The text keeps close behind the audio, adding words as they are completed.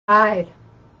Hi,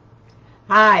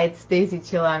 hi, it's Stacey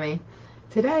Chillemi.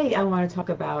 Today I want to talk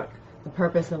about the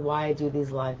purpose of why I do these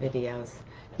live videos.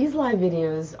 These live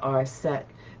videos are set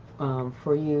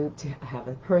for you to have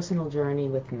a personal journey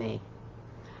with me.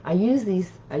 I use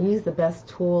the best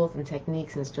tools and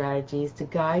techniques and strategies to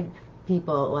guide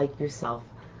people like yourself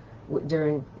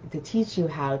to teach you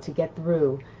how to get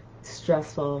through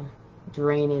stressful,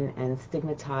 draining, and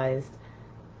stigmatized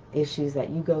issues that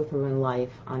you go through in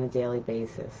life on a daily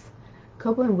basis.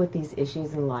 Coping with these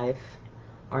issues in life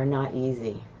are not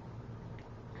easy.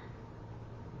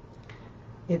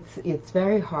 It's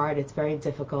very hard, it's very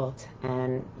difficult,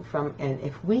 and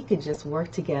if we could just work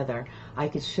together, I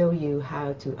could show you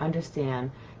how to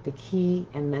understand the key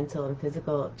and mental and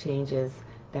physical changes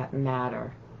that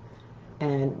matter.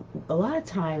 And a lot of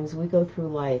times we go through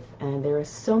life and there are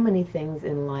so many things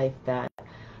in life that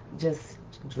just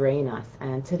drain us.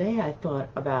 And today I thought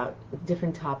about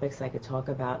different topics I could talk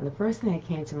about. And the first thing that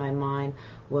came to my mind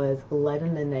was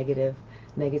letting the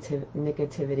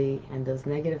negativity and those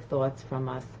negative thoughts from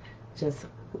us, just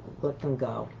let them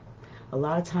go. A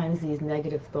lot of times these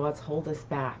negative thoughts hold us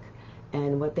back.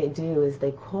 And what they do is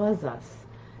they cause us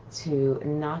to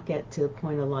not get to the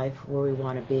point of life where we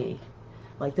want to be.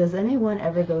 Like, does anyone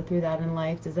ever go through that in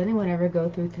life? Does anyone ever go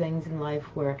through things in life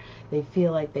where they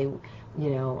feel like that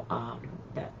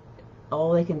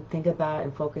all they can think about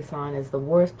and focus on is the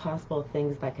worst possible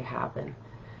things that could happen?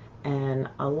 And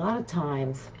a lot of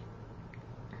times,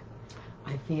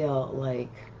 I feel like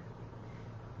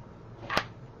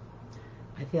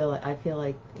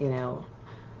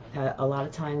a lot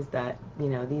of times that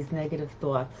these negative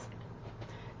thoughts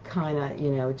kind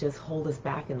of just hold us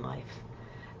back in life.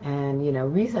 And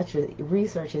research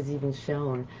has even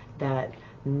shown that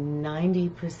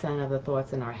 90% of the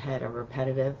thoughts in our head are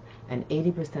repetitive, and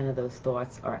 80% of those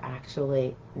thoughts are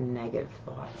actually negative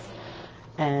thoughts.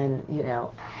 And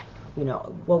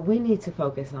what we need to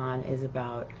focus on is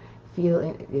about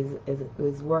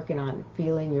is working on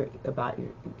feeling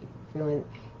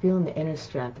the inner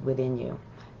strength within you,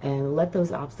 and let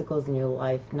those obstacles in your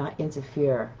life not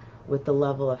interfere with the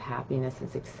level of happiness and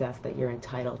success that you're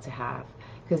entitled to have.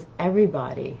 Because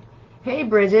everybody, hey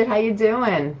Bridget, how you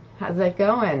doing? How's that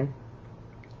going?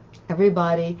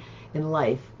 Everybody in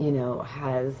life,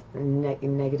 has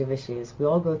negative issues. We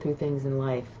all go through things in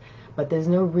life, but there's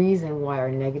no reason why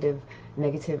our negative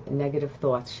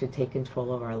thoughts should take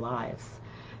control of our lives.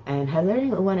 And has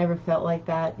anyone ever felt like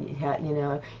that?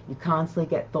 You constantly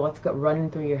get thoughts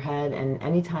running through your head, and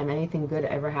anytime anything good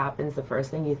ever happens, the first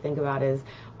thing you think about is,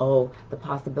 oh, the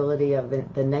possibility of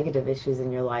the negative issues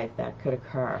in your life that could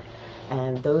occur.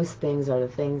 And those things are the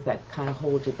things that kind of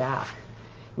hold you back.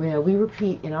 We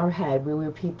repeat in our head, we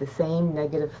repeat the same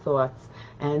negative thoughts,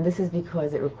 and this is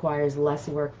because it requires less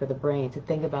work for the brain to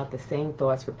think about the same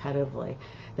thoughts repetitively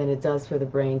than it does for the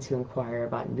brain to inquire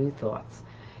about new thoughts.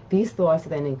 These thoughts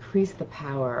then increase the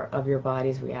power of your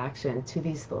body's reaction to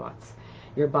these thoughts.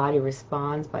 Your body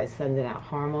responds by sending out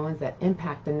hormones that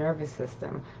impact the nervous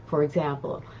system. For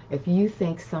example, if you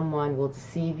think someone will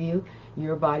deceive you,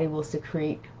 your body will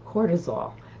secrete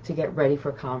cortisol to get ready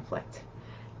for conflict.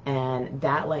 And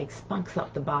that spunks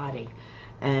up the body.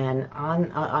 And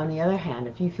on the other hand,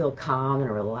 if you feel calm and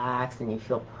relaxed and you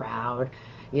feel proud,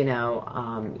 you're gonna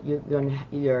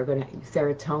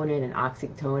serotonin and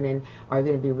oxytocin are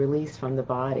going to be released from the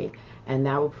body, and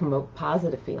that will promote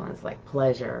positive feelings like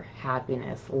pleasure,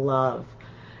 happiness, love.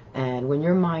 And when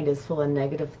your mind is full of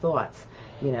negative thoughts,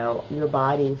 your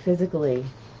body physically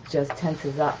just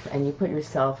tenses up, and you put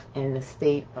yourself in a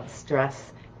state of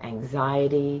stress,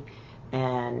 anxiety,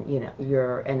 and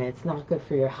and it's not good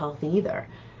for your health either.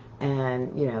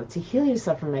 And to heal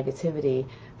yourself from negativity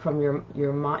from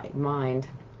your mind,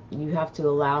 you have to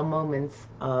allow moments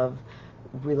of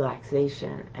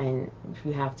relaxation, and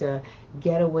you have to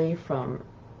get away from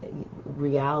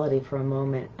reality for a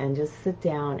moment and just sit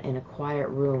down in a quiet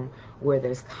room where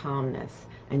there's calmness,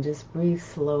 and just breathe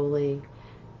slowly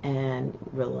and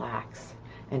relax.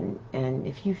 And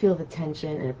if you feel the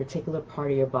tension in a particular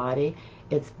part of your body,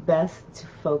 it's best to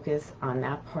focus on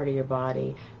that part of your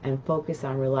body and focus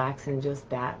on relaxing just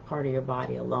that part of your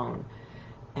body alone.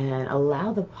 And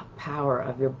allow the power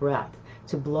of your breath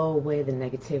to blow away the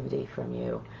negativity from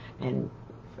you and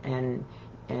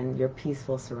your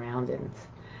peaceful surroundings.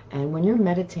 And when you're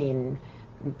meditating,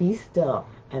 be still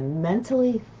and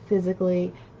mentally,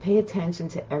 physically pay attention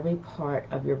to every part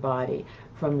of your body,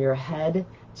 from your head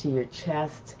to your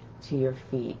chest to your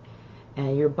feet.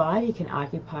 And your body can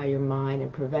occupy your mind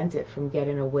and prevent it from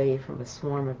getting away from a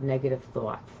swarm of negative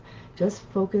thoughts. Just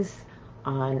focus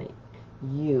on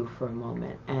you for a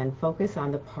moment and focus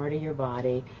on the part of your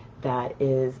body that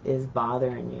is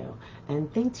bothering you.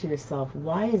 And think to yourself,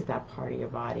 why is that part of your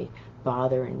body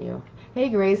bothering you? Hey,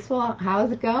 Graceful,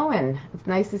 how's it going? It's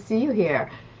nice to see you here.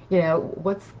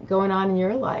 What's going on in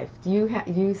your life? Do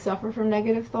you suffer from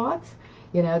negative thoughts?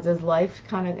 Does life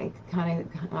kind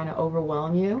of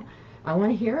overwhelm you? I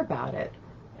want to hear about it.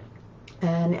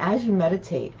 And as you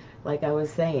meditate, like I was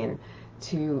saying,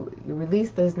 to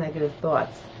release those negative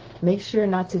thoughts, make sure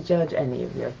not to judge any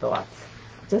of your thoughts.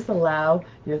 Just allow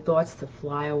your thoughts to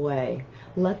fly away.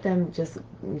 Let them just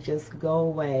go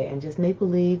away, and just make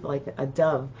believe like a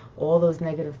dove. All those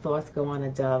negative thoughts go on a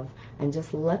dove, and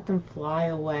just let them fly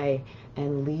away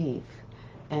and leave.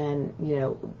 And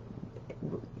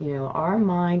our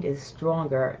mind is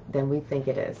stronger than we think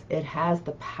it is. It has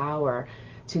the power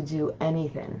to do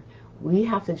anything. We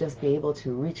have to just be able to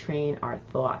retrain our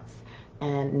thoughts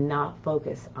and not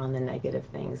focus on the negative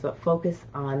things, but focus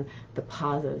on the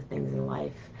positive things in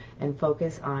life, and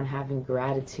focus on having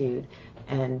gratitude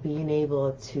and being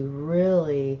able to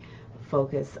really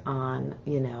focus on,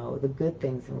 the good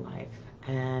things in life,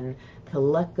 and to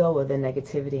let go of the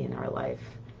negativity in our life.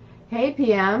 Hey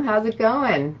PM, how's it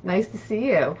going? Nice to see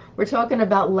you. We're talking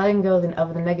about letting go of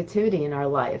the negativity in our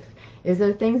life. Is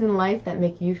there things in life that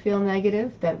make you feel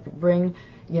negative, that bring,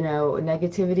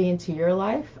 negativity into your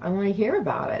life? I want to hear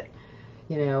about it.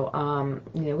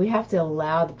 We have to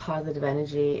allow the positive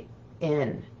energy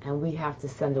in, and we have to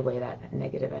send away that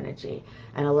negative energy,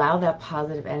 and allow that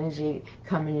positive energy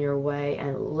coming your way,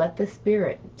 and let the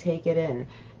spirit take it in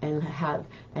and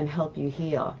help you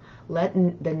heal. Let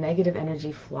the negative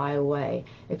energy fly away.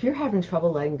 If you're having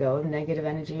trouble letting go of negative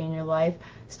energy in your life,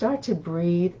 start to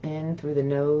breathe in through the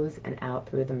nose and out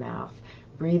through the mouth.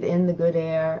 Breathe in the good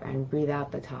air and breathe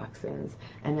out the toxins.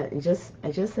 And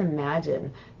just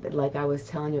imagine that, like I was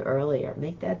telling you earlier,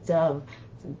 make that dove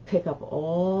pick up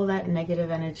all that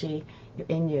negative energy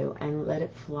in you and let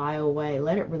it fly away.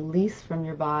 Let it release from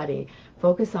your body.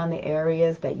 Focus on the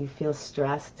areas that you feel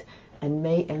stressed,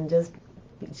 and just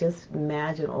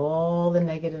imagine all the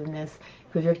negativeness,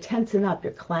 because you're tensing up,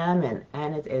 you're clamming,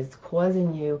 and it is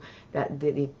causing you that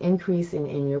the increase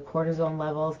in your cortisol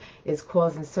levels is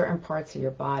causing certain parts of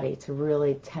your body to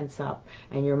really tense up,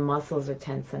 and your muscles are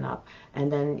tensing up,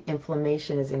 and then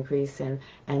inflammation is increasing,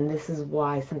 and this is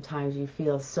why sometimes you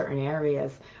feel certain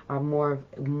areas are more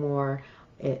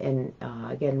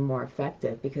again more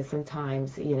effective, because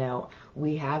sometimes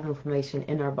we have inflammation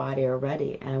in our body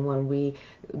already, and when we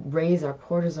raise our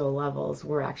cortisol levels,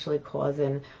 we're actually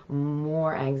causing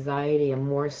more anxiety and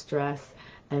more stress,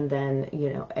 and then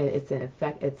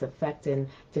it's affecting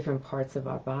different parts of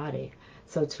our body.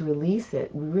 So to release it,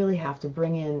 we really have to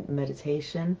bring in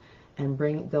meditation and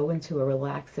go into a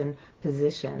relaxing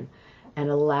position, and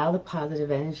allow the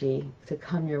positive energy to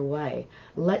come your way.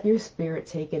 Let your spirit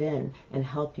take it in and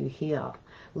help you heal.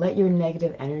 Let your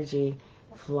negative energy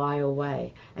fly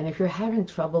away. And if you're having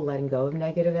trouble letting go of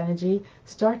negative energy,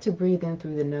 start to breathe in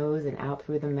through the nose and out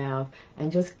through the mouth,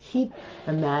 and just keep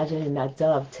imagining that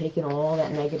dove taking all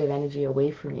that negative energy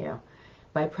away from you.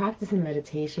 By practicing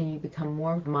meditation, you become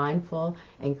more mindful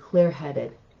and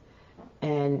clear-headed,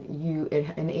 and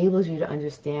it enables you to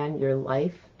understand your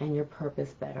life and your purpose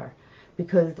better.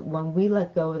 Because when we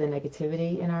let go of the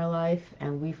negativity in our life,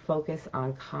 and we focus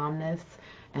on calmness,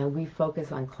 and we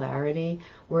focus on clarity,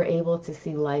 we're able to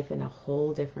see life in a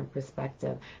whole different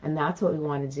perspective. And that's what we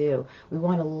want to do. We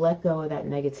want to let go of that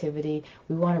negativity.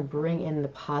 We want to bring in the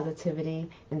positivity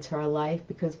into our life,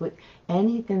 because with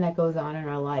anything that goes on in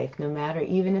our life, no matter,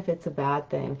 even if it's a bad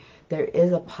thing, there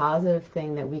is a positive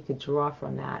thing that we could draw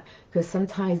from that. Because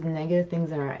sometimes negative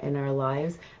things in our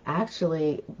lives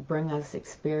actually bring us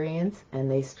experience,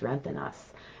 and they strengthen us.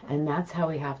 And that's how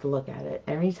we have to look at it.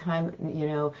 Every time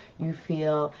you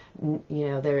feel the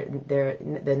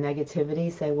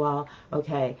negativity, say, well,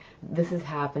 okay, this is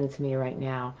happening to me right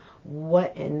now.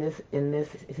 What in this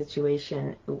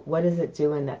situation, what is it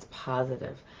doing that's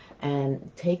positive?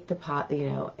 And take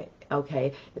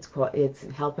okay, it's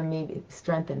helping me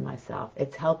strengthen myself.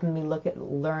 It's helping me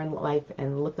learn life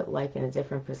and look at life in a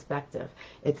different perspective.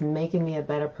 It's making me a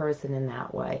better person in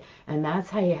that way. And that's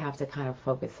how you have to kind of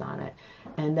focus on it.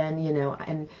 And then,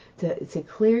 and to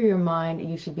clear your mind,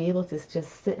 you should be able to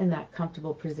just sit in that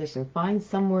comfortable position. Find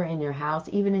somewhere in your house,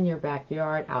 even in your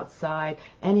backyard, outside,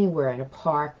 anywhere, in a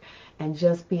park, and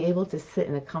just be able to sit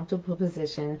in a comfortable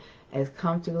position as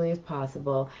comfortably as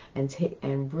possible,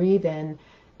 and breathe in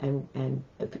and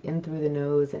in through the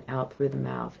nose and out through the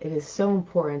mouth. It is so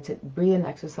important. Breathing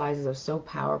exercises are so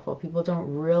powerful. People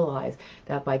don't realize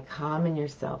that by calming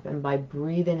yourself and by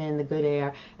breathing in the good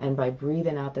air and by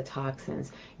breathing out the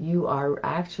toxins, you are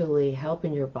actually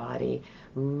helping your body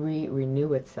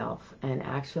renew itself, and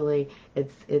actually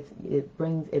it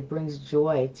brings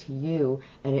joy to you,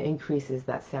 and it increases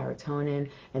that serotonin,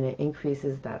 and it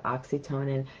increases that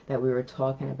oxytocin that we were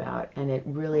talking about, and it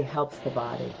really helps the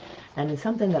body. And it's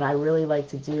something that I really like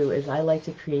to do is I like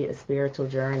to create a spiritual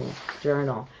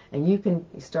journal. And you can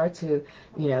start to,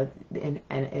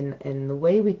 and the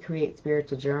way we create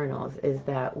spiritual journals is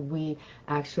that we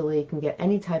actually can get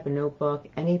any type of notebook,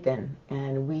 anything,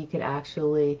 and we could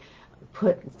actually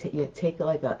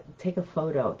take a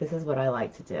photo. This is what I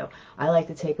like to do. I like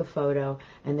to take a photo,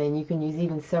 and then you can use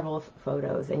even several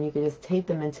photos, and you can just tape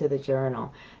them into the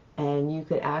journal. And you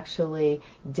could actually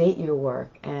date your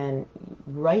work and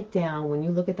write down, when you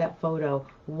look at that photo,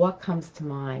 what comes to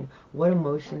mind, what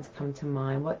emotions come to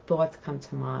mind, what thoughts come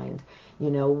to mind.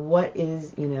 What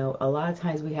is, a lot of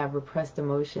times we have repressed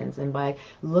emotions, and by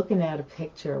looking at a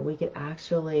picture, we could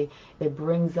actually, it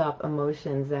brings up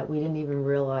emotions that we didn't even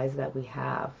realize that we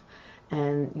have.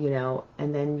 And,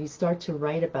 and then you start to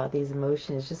write about these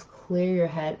emotions. Just clear your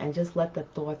head and just let the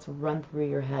thoughts run through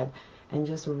your head, and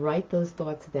just write those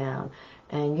thoughts down.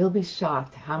 And you'll be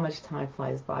shocked how much time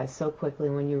flies by so quickly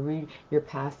when you read your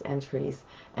past entries,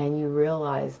 and you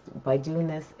realize by doing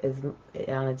this is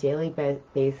on a daily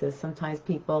basis. Sometimes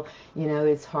people,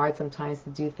 it's hard sometimes to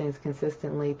do things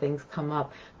consistently. Things come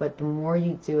up, but the more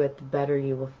you do it, the better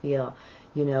you will feel.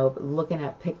 Looking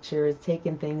at pictures,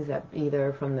 taking things that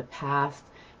either from the past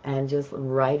and just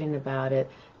writing about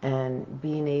it, and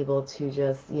being able to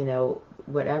just,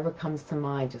 whatever comes to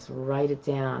mind, just write it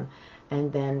down.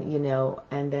 And then,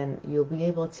 and then you'll be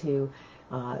able to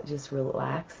just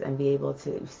relax and be able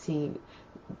to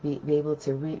be able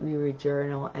to read your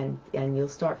journal, and you'll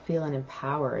start feeling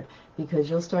empowered, because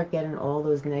you'll start getting all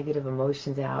those negative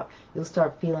emotions out. You'll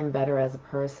start feeling better as a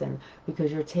person,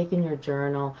 because you're taking your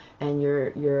journal and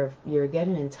you're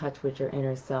getting in touch with your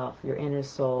inner self, your inner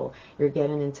soul. You're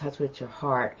getting in touch with your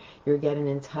heart. You're getting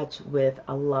in touch with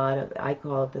a lot of, I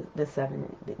call it the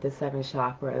seven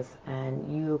chakras.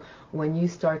 And when you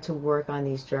start to work on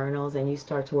these journals, and you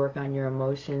start to work on your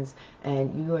emotions,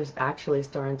 and you are actually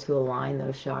starting to align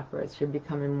those chakras, you're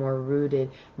becoming more rooted,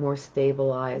 more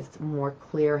stabilized, more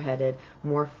clear-headed,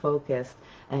 more focused.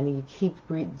 And you keep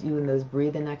doing those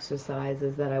breathing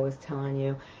exercises that I was telling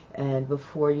you, and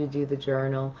before you do the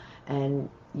journal, and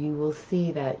you will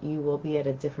see that you will be at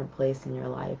a different place in your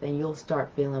life, and you'll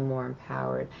start feeling more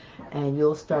empowered, and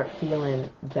you'll start feeling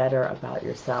better about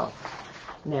yourself.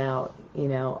 Now,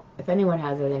 if anyone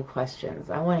has any questions,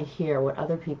 I want to hear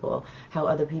how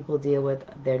other people deal with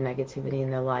their negativity in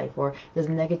their life. Or does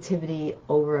negativity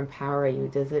over-empower you?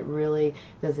 Does it really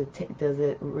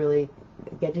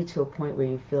get you to a point where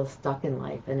you feel stuck in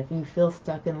life? And if you feel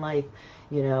stuck in life,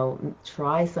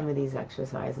 try some of these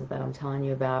exercises that I'm telling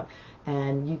you about,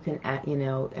 and you can,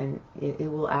 and it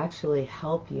will actually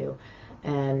help you.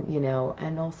 And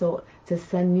and also to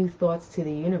send new thoughts to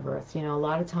the universe. A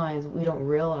lot of times we don't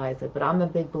realize it, but I'm a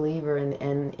big believer in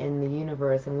the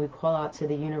universe, and we call out to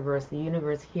the universe. The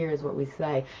universe hears what we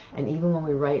say, and even when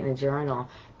we write in a journal,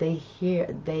 they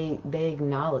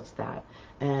acknowledge that.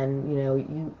 And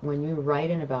when you're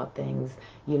writing about things,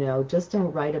 just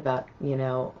don't write about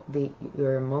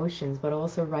your emotions, but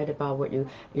also write about what you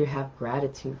have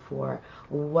gratitude for,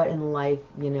 what in life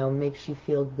makes you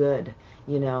feel good,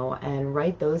 and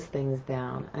write those things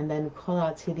down, and then call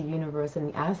out to the universe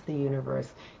and ask the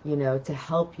universe to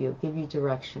help you, give you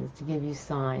directions, to give you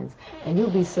signs. And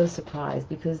you'll be so surprised,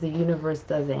 because the universe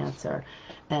does answer.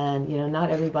 And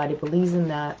not everybody believes in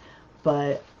that,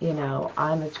 but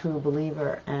I'm a true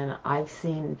believer, and I've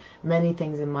seen many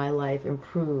things in my life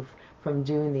improve from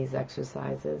doing these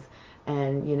exercises.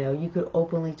 And you could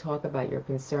openly talk about your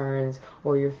concerns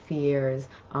or your fears,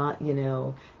 out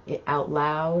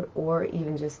loud, or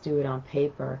even just do it on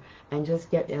paper, and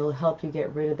it'll help you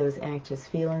get rid of those anxious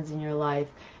feelings in your life,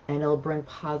 and it'll bring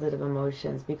positive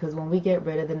emotions. Because when we get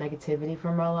rid of the negativity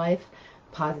from our life,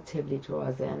 positivity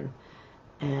draws in.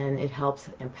 And it helps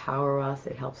empower us,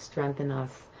 it helps strengthen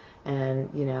us, and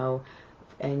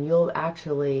and you'll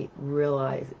actually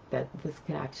realize that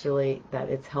that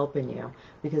it's helping you.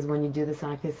 Because when you do this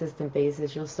on a consistent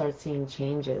basis, you'll start seeing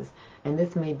changes, and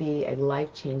this may be a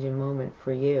life-changing moment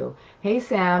for you. Hey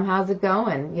Sam, how's it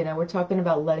going? We're talking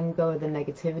about letting go of the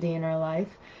negativity in our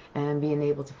life and being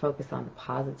able to focus on the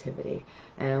positivity.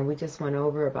 And we just went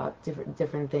over about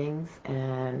different things,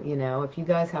 and if you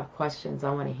guys have questions,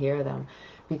 I want to hear them.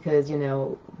 Because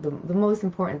the most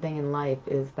important thing in life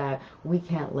is that we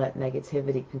can't let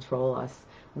negativity control us.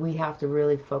 We have to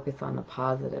really focus on the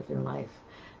positive in life.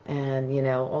 and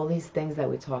all these things that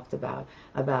we talked about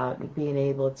being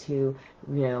able to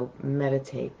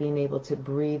meditate, being able to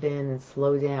breathe in and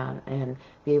slow down, and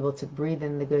be able to breathe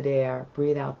in the good air,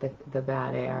 breathe out the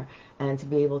bad air, and to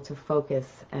be able to focus,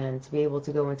 and to be able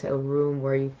to go into a room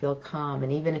where you feel calm.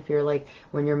 And even if you're like,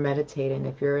 when you're meditating,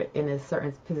 if you're in a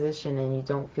certain position and you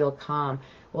don't feel calm,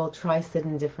 well, try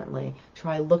sitting differently,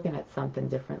 try looking at something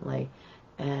differently,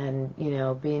 and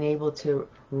being able to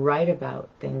write about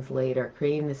things later,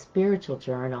 creating a spiritual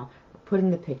journal, putting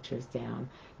the pictures down.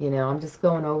 I'm just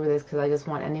going over this because I just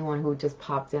want anyone who just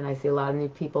popped in. I see a lot of new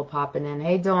people popping in.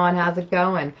 Hey, Dawn, how's it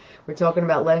going? We're talking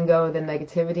about letting go of the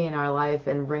negativity in our life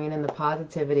and bringing in the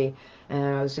positivity.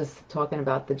 And I was just talking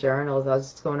about the journals. I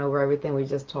was just going over everything we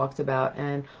just talked about.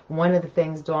 And one of the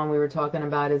things, Dawn, we were talking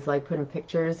about is like putting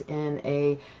pictures in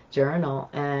a journal,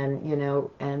 and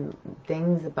and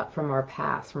things about from our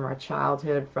past, from our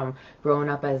childhood, from growing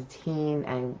up as a teen,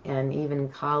 and even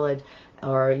college,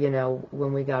 or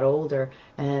when we got older,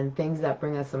 and things that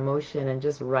bring us emotion, and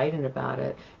just writing about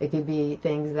it. It could be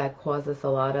things that cause us a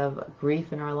lot of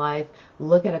grief in our life.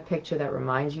 Look at a picture that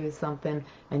reminds you of something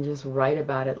and just write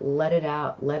about it. Let it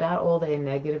out. Let out all the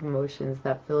negative emotions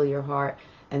that fill your heart,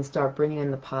 and start bringing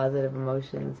in the positive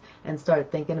emotions, and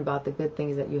start thinking about the good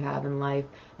things that you have in life,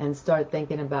 and start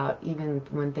thinking about, even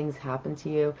when things happen to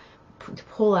you,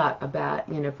 pull out a bad,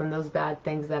 from those bad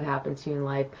things that happen to you in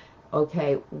life.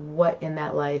 Okay, what in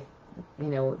that life,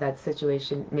 that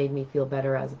situation made me feel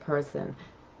better as a person?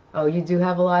 Oh, you do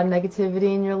have a lot of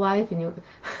negativity in your life, and you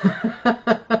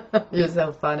you're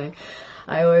so funny.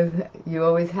 You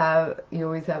always have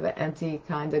an empty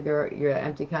kind of girl. You're an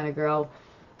empty kind of girl.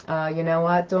 You know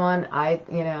what, Dawn?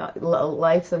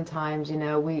 Life sometimes,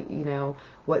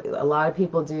 what a lot of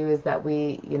people do is that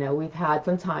we've had,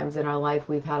 sometimes in our life,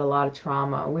 we've had a lot of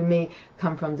trauma. We may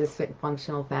come from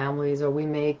dysfunctional families, or we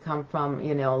may come from,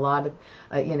 a lot of,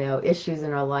 issues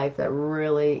in our life that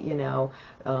really,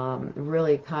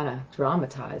 really kind of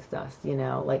traumatized us,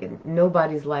 like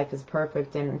nobody's life is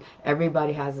perfect, and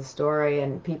everybody has a story,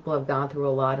 and people have gone through a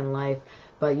lot in life.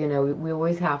 But, we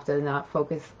always have to not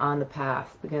focus on the past,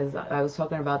 because I was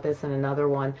talking about this in another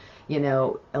one.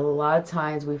 A lot of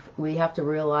times we have to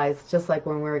realize, just like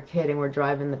when we're a kid and we're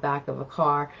driving the back of a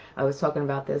car. I was talking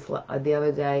about this the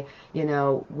other day.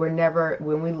 We're never,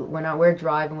 when we're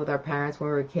driving with our parents when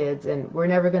we were kids, and we're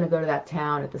never going to go to that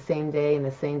town at the same day and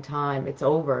the same time. It's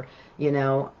over,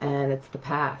 and it's the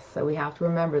past. So we have to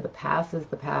remember, the past is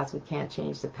the past. We can't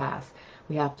change the past.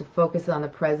 We have to focus on the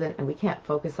present, and we can't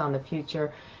focus on the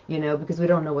future, because we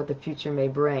don't know what the future may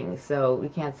bring. So we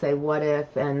can't say what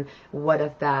if, and what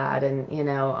if that, and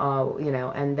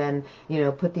and then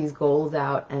put these goals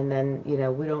out, and then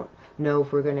we don't know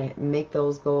if we're going to make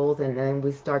those goals, and then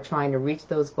we start trying to reach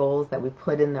those goals that we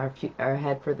put in our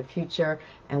head for the future,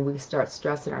 and we start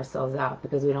stressing ourselves out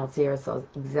because we don't see ourselves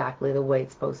exactly the way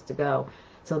it's supposed to go.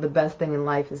 So the best thing in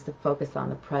life is to focus on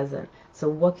the present. So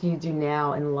what can you do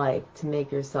now in life to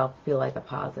make yourself feel like a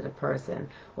positive person?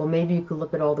 Well, maybe you could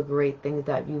look at all the great things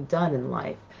that you've done in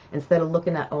life. Instead of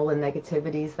looking at all the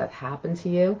negativities that happen to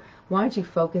you, why don't you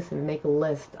focus and make a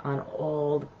list on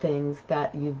all the things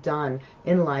that you've done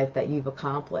in life that you've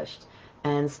accomplished?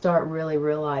 And start really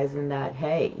realizing that,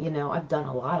 hey, I've done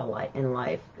a lot in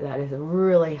life that has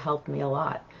really helped me a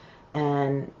lot.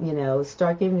 And,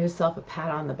 start giving yourself a pat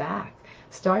on the back.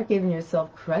 Start giving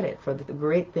yourself credit for the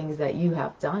great things that you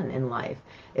have done in life.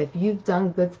 If you've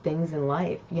done good things in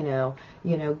life,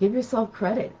 give yourself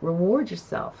credit. Reward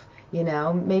yourself.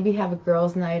 Maybe have a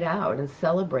girls' night out and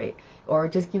celebrate, or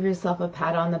just give yourself a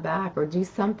pat on the back, or do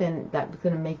something that's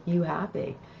going to make you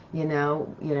happy.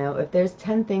 If there's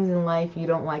 10 things in life you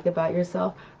don't like about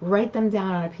yourself, write them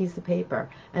down on a piece of paper,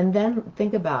 and then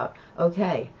think about,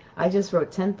 okay, I just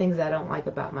wrote 10 things I don't like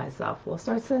about myself. Well,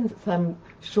 start setting some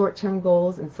short-term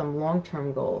goals and some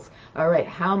long-term goals. All right,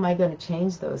 how am I going to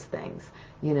change those things?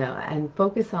 And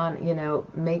focus on,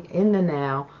 make in the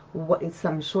now what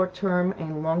some short-term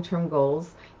and long-term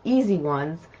goals, easy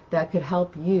ones that could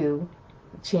help you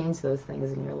change those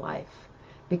things in your life.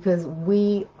 Because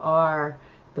we are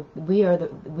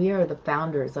the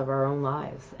founders of our own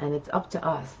lives, and it's up to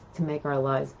us to make our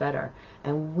lives better.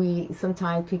 And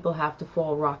sometimes people have to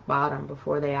fall rock bottom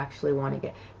before they actually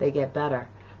get better.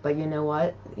 But you know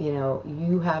what?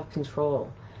 You have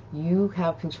control. You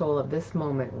have control of this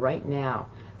moment right now.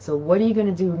 So what are you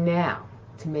going to do now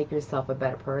to make yourself a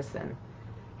better person?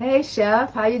 Hey,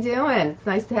 Chef, how you doing? It's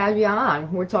nice to have you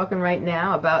on. We're talking right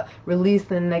now about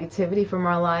releasing negativity from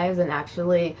our lives and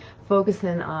actually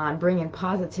focusing on bringing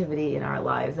positivity in our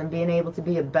lives and being able to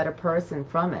be a better person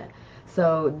from it.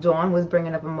 So Dawn was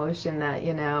bringing up emotion that,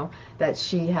 that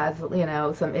she has,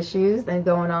 some issues and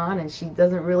going on, and she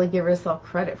doesn't really give herself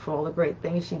credit for all the great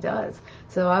things she does.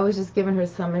 So I was just giving her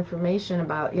some information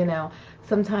about,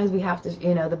 sometimes we have to,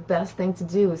 the best thing to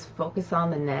do is focus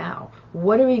on the now.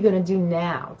 What are we going to do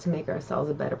now to make ourselves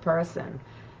a better person?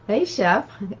 Hey, Chef.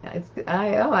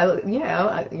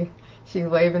 She's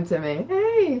waving to me.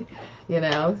 Hey,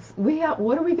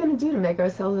 what are we going to do to make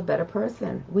ourselves a better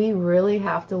person? We really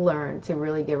have to learn to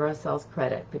really give ourselves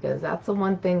credit, because that's the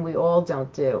one thing we all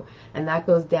don't do, and that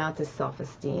goes down to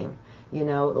self-esteem. A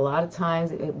lot of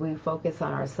times we focus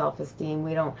on our self-esteem.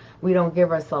 We don't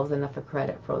give ourselves enough of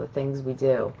credit for the things we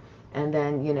do. And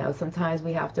then, sometimes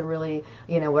we have to really,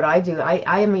 what I do,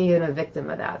 I am even a victim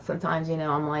of that. Sometimes,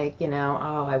 I'm like,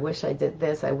 oh, I wish I did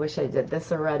this. I wish I did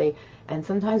this already. And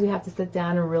sometimes we have to sit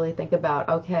down and really think about,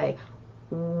 okay,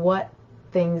 what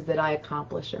things did I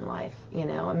accomplish in life,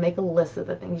 and make a list of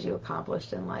the things you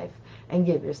accomplished in life and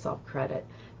give yourself credit,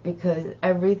 because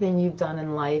everything you've done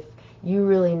in life, you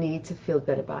really need to feel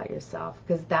good about yourself,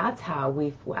 because that's how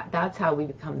we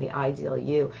become the ideal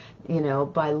you,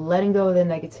 by letting go of the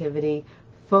negativity,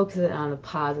 focusing on the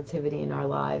positivity in our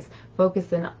lives,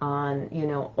 focusing on,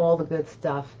 all the good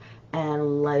stuff,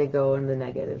 and letting go of the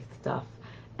negative stuff,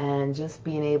 and just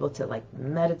being able to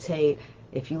meditate.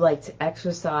 If you like to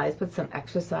exercise, put some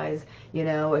exercise,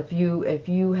 if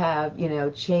you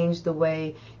have, changed the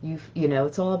way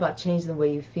it's all about changing the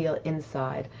way you feel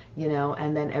inside,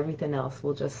 and then everything else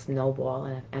will just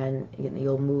snowball, and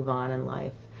you'll move on in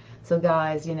life. So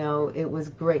guys, it was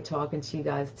great talking to you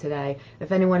guys today.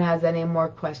 If anyone has any more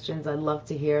questions, I'd love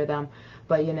to hear them.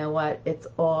 But you know what? It's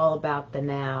all about the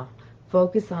now.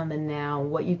 Focus on the now,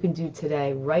 what you can do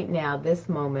today, right now, this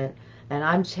moment. And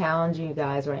I'm challenging you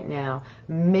guys right now,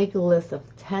 make a list of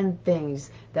 10 things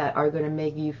that are going to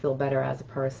make you feel better as a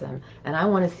person. And I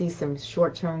want to see some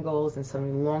short-term goals and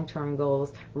some long-term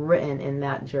goals written in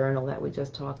that journal that we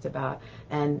just talked about,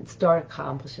 and start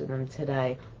accomplishing them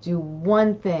today. Do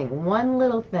one thing, one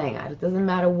little thing. It doesn't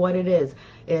matter what it is.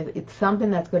 It's something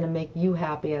that's going to make you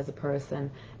happy as a person,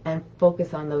 and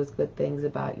focus on those good things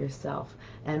about yourself.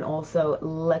 And also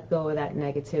let go of that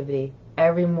negativity.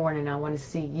 Every morning I want to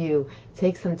see you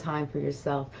take some time for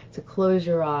yourself to close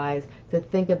your eyes, to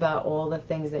think about all the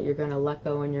things that you're going to let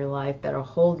go in your life that are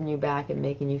holding you back and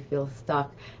making you feel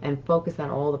stuck, and focus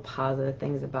on all the positive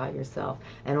things about yourself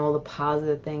and all the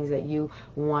positive things that you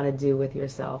want to do with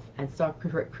yourself, and start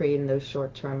creating those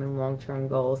short-term and long-term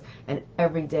goals. And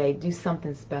every day do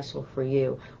something special for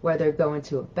you, whether going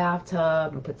to a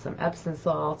bathtub and put some Epsom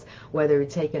salts, whether you're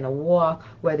taking a walk,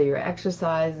 whether you're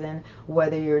exercising,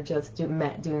 whether you're just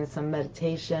doing some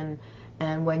meditation.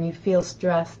 And when you feel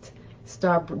stressed,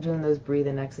 start doing those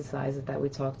breathing exercises that we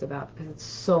talked about, because it's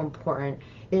so important.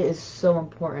 It is so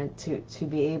important to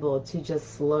be able to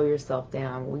just slow yourself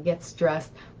down. When we get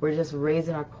stressed, we're just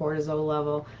raising our cortisol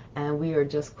level, and we are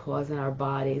just causing our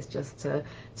bodies just to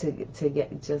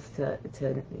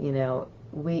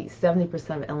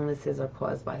 70% of illnesses are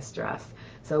caused by stress.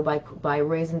 So by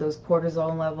raising those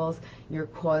cortisol levels, you're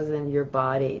causing your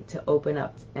body to open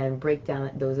up and break down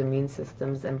those immune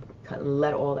systems and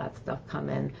let all that stuff come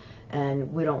in. And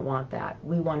we don't want that.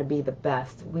 We want to be the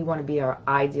best. We want to be our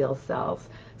ideal selves.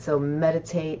 So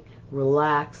meditate,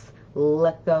 relax,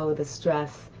 let go of the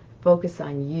stress, focus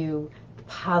on you, the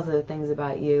positive things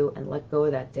about you, and let go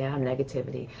of that damn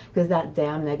negativity. Because that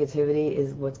damn negativity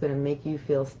is what's going to make you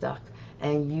feel stuck.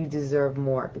 And you deserve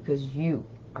more, because you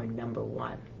are number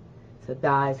one. So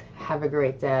guys, have a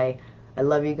great day. I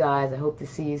love you guys. I hope to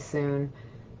see you soon.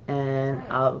 And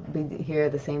I'll be here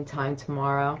at the same time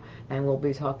tomorrow, and we'll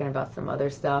be talking about some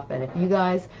other stuff. And if you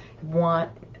guys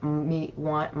want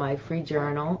my free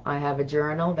journal, I have a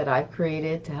journal that I've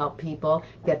created to help people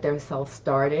get themselves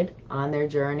started on their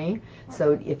journey.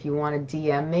 So if you want to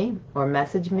DM me or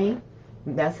message me,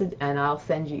 and I'll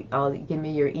give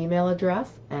me your email address,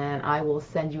 and I will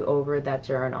send you over that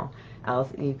journal.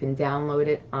 You can download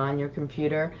it on your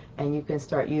computer, and you can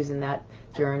start using that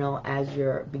journal as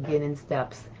your beginning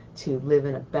steps to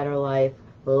living a better life,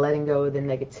 letting go of the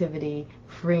negativity,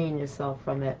 freeing yourself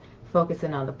from it,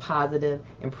 focusing on the positive,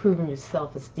 improving your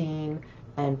self-esteem,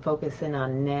 and focusing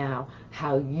on now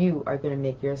how you are going to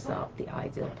make yourself the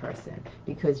ideal person,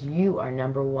 because you are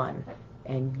number one,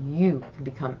 and you can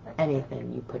become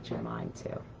anything you put your mind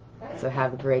to. So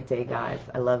have a great day, guys.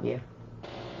 I love you.